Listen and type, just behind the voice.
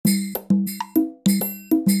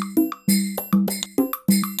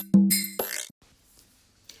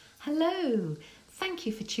Hello, thank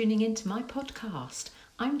you for tuning in to my podcast.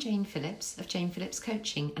 I'm Jane Phillips of Jane Phillips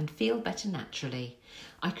Coaching and Feel Better Naturally.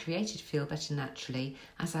 I created Feel Better Naturally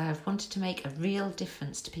as I have wanted to make a real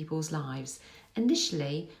difference to people's lives,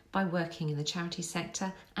 initially by working in the charity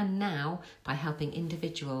sector and now by helping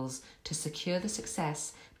individuals to secure the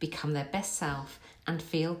success, become their best self and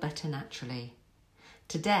feel better naturally.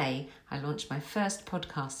 Today, I launched my first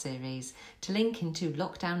podcast series to link into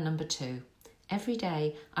lockdown number 2. Every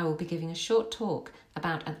day, I will be giving a short talk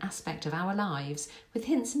about an aspect of our lives with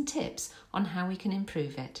hints and tips on how we can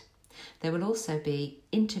improve it. There will also be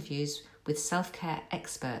interviews with self-care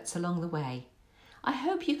experts along the way. I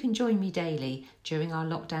hope you can join me daily during our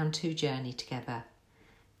Lockdown 2 journey together.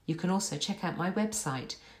 You can also check out my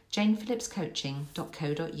website,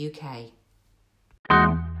 janephillipscoaching.co.uk.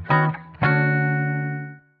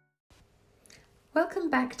 Welcome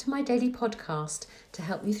back to my daily podcast to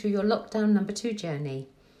help you through your lockdown number 2 journey.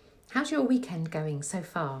 How's your weekend going so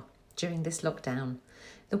far during this lockdown?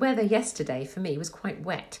 The weather yesterday for me was quite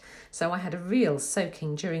wet, so I had a real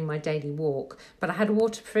soaking during my daily walk, but I had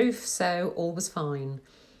waterproof, so all was fine.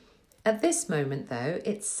 At this moment though,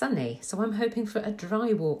 it's sunny, so I'm hoping for a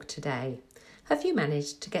dry walk today. Have you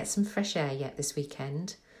managed to get some fresh air yet this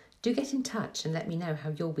weekend? Do get in touch and let me know how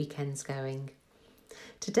your weekend's going.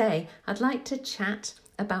 Today, I'd like to chat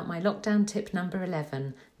about my lockdown tip number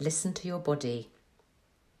 11, listen to your body.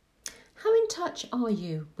 How in touch are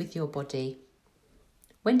you with your body?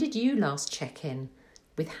 When did you last check in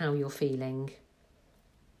with how you're feeling?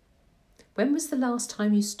 When was the last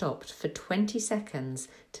time you stopped for 20 seconds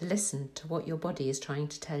to listen to what your body is trying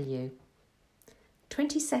to tell you?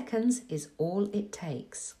 20 seconds is all it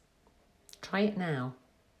takes. Try it now.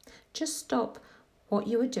 Just stop what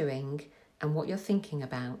you are doing and what you're thinking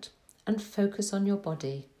about, and focus on your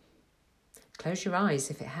body. Close your eyes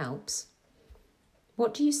if it helps.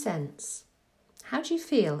 What do you sense? How do you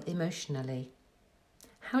feel emotionally?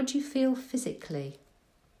 How do you feel physically?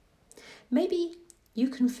 Maybe you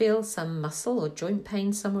can feel some muscle or joint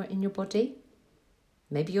pain somewhere in your body.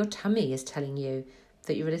 Maybe your tummy is telling you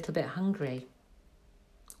that you're a little bit hungry,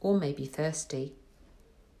 or maybe thirsty.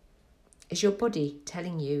 Is your body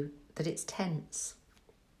telling you that it's tense?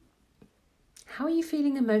 How are you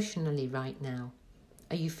feeling emotionally right now?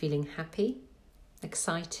 Are you feeling happy,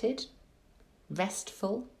 excited,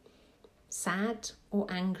 restful, sad or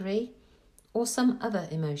angry, or some other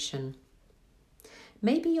emotion?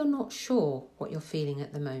 Maybe you're not sure what you're feeling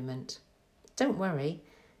at the moment. Don't worry,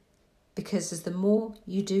 because as the more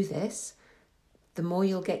you do this, the more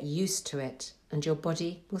you'll get used to it and your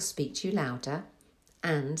body will speak to you louder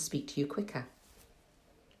and speak to you quicker.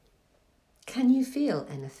 Can you feel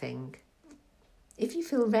anything? If you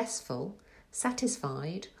feel restful,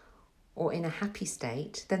 satisfied, or in a happy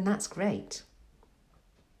state, then that's great.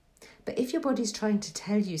 But if your body's trying to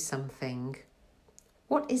tell you something,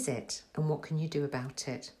 what is it and what can you do about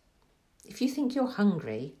it? If you think you're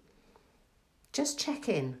hungry, just check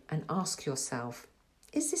in and ask yourself,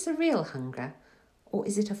 is this a real hunger or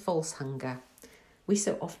is it a false hunger? We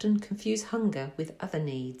so often confuse hunger with other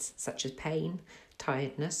needs, such as pain,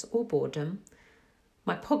 tiredness, or boredom.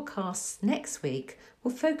 My podcasts next week will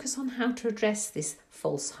focus on how to address this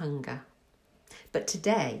false hunger. But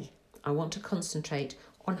today, I want to concentrate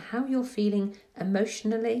on how you're feeling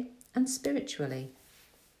emotionally and spiritually.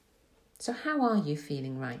 So how are you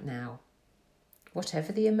feeling right now?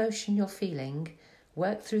 Whatever the emotion you're feeling,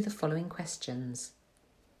 work through the following questions.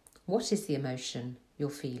 What is the emotion you're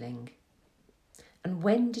feeling? And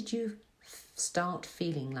when did you start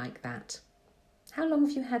feeling like that? How long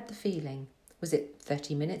have you had the feeling? Was it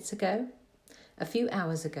 30 minutes ago, a few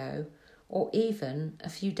hours ago, or even a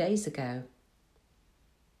few days ago?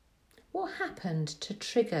 What happened to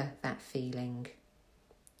trigger that feeling?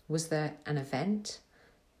 Was there an event,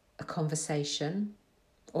 a conversation,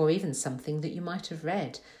 or even something that you might have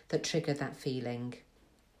read that triggered that feeling?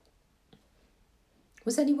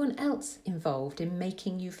 Was anyone else involved in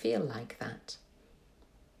making you feel like that?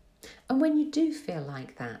 And when you do feel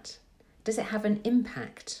like that, does it have an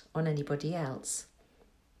impact on anybody else?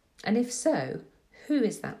 And if so, who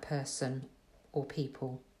is that person or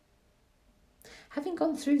people? Having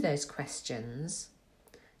gone through those questions,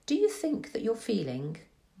 do you think that your feeling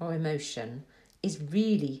or emotion is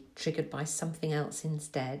really triggered by something else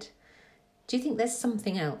instead? Do you think there's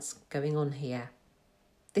something else going on here?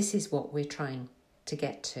 This is what we're trying to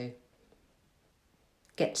get to.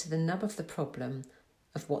 Get to the nub of the problem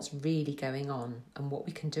of what's really going on and what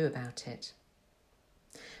we can do about it.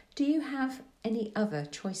 Do you have any other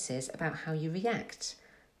choices about how you react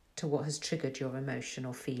to what has triggered your emotion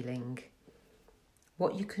or feeling?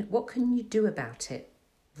 What can you do about it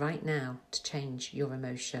right now to change your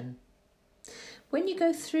emotion? When you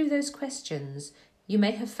go through those questions, you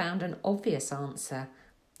may have found an obvious answer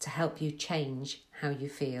to help you change how you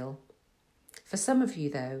feel. For some of you,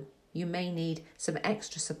 though, you may need some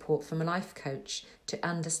extra support from a life coach to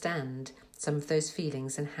understand some of those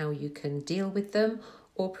feelings and how you can deal with them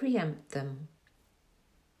or preempt them.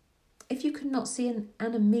 If you cannot see an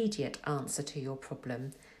immediate answer to your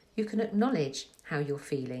problem, you can acknowledge how you're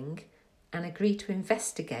feeling and agree to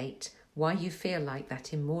investigate why you feel like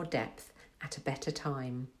that in more depth at a better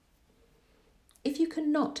time. If you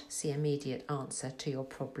cannot see an immediate answer to your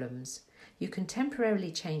problems, you can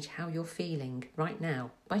temporarily change how you're feeling right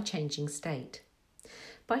now by changing state.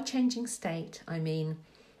 By changing state, I mean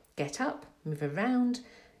get up, move around,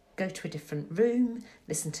 go to a different room,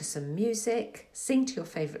 listen to some music, sing to your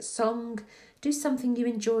favourite song, do something you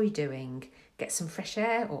enjoy doing, get some fresh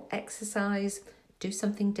air or exercise, do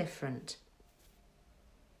something different.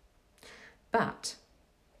 But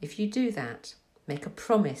if you do that, make a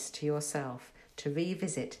promise to yourself to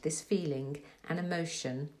revisit this feeling and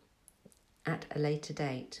emotion at a later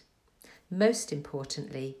date. Most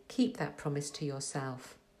importantly, keep that promise to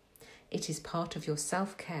yourself. It is part of your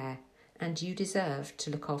self-care and you deserve to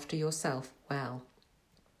look after yourself well.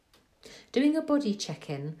 Doing a body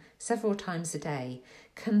check-in several times a day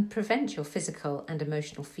can prevent your physical and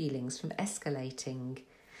emotional feelings from escalating.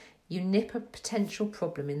 You nip a potential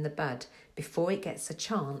problem in the bud before it gets a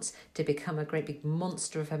chance to become a great big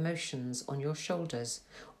monster of emotions on your shoulders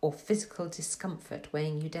or physical discomfort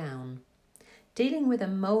weighing you down. Dealing with a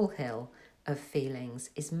molehill of feelings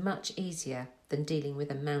is much easier than dealing with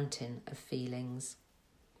a mountain of feelings.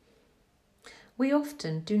 We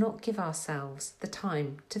often do not give ourselves the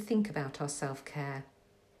time to think about our self-care,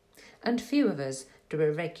 and few of us do a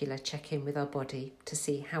regular check-in with our body to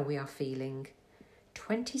see how we are feeling.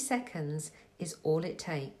 20 seconds is all it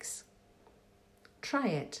takes. Try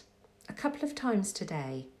it a couple of times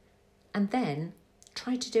today and then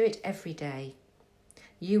try to do it every day.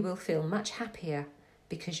 You will feel much happier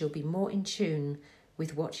because you'll be more in tune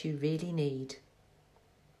with what you really need.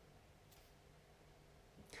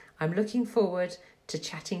 I'm looking forward to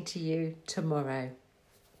chatting to you tomorrow.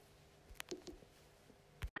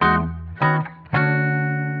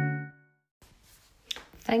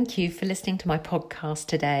 Thank you for listening to my podcast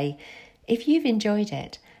today. If you've enjoyed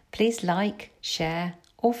it, please like, share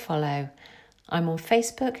or follow. I'm on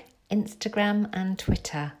Facebook, Instagram and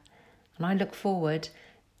Twitter, and I look forward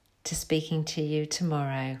to speaking to you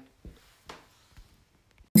tomorrow.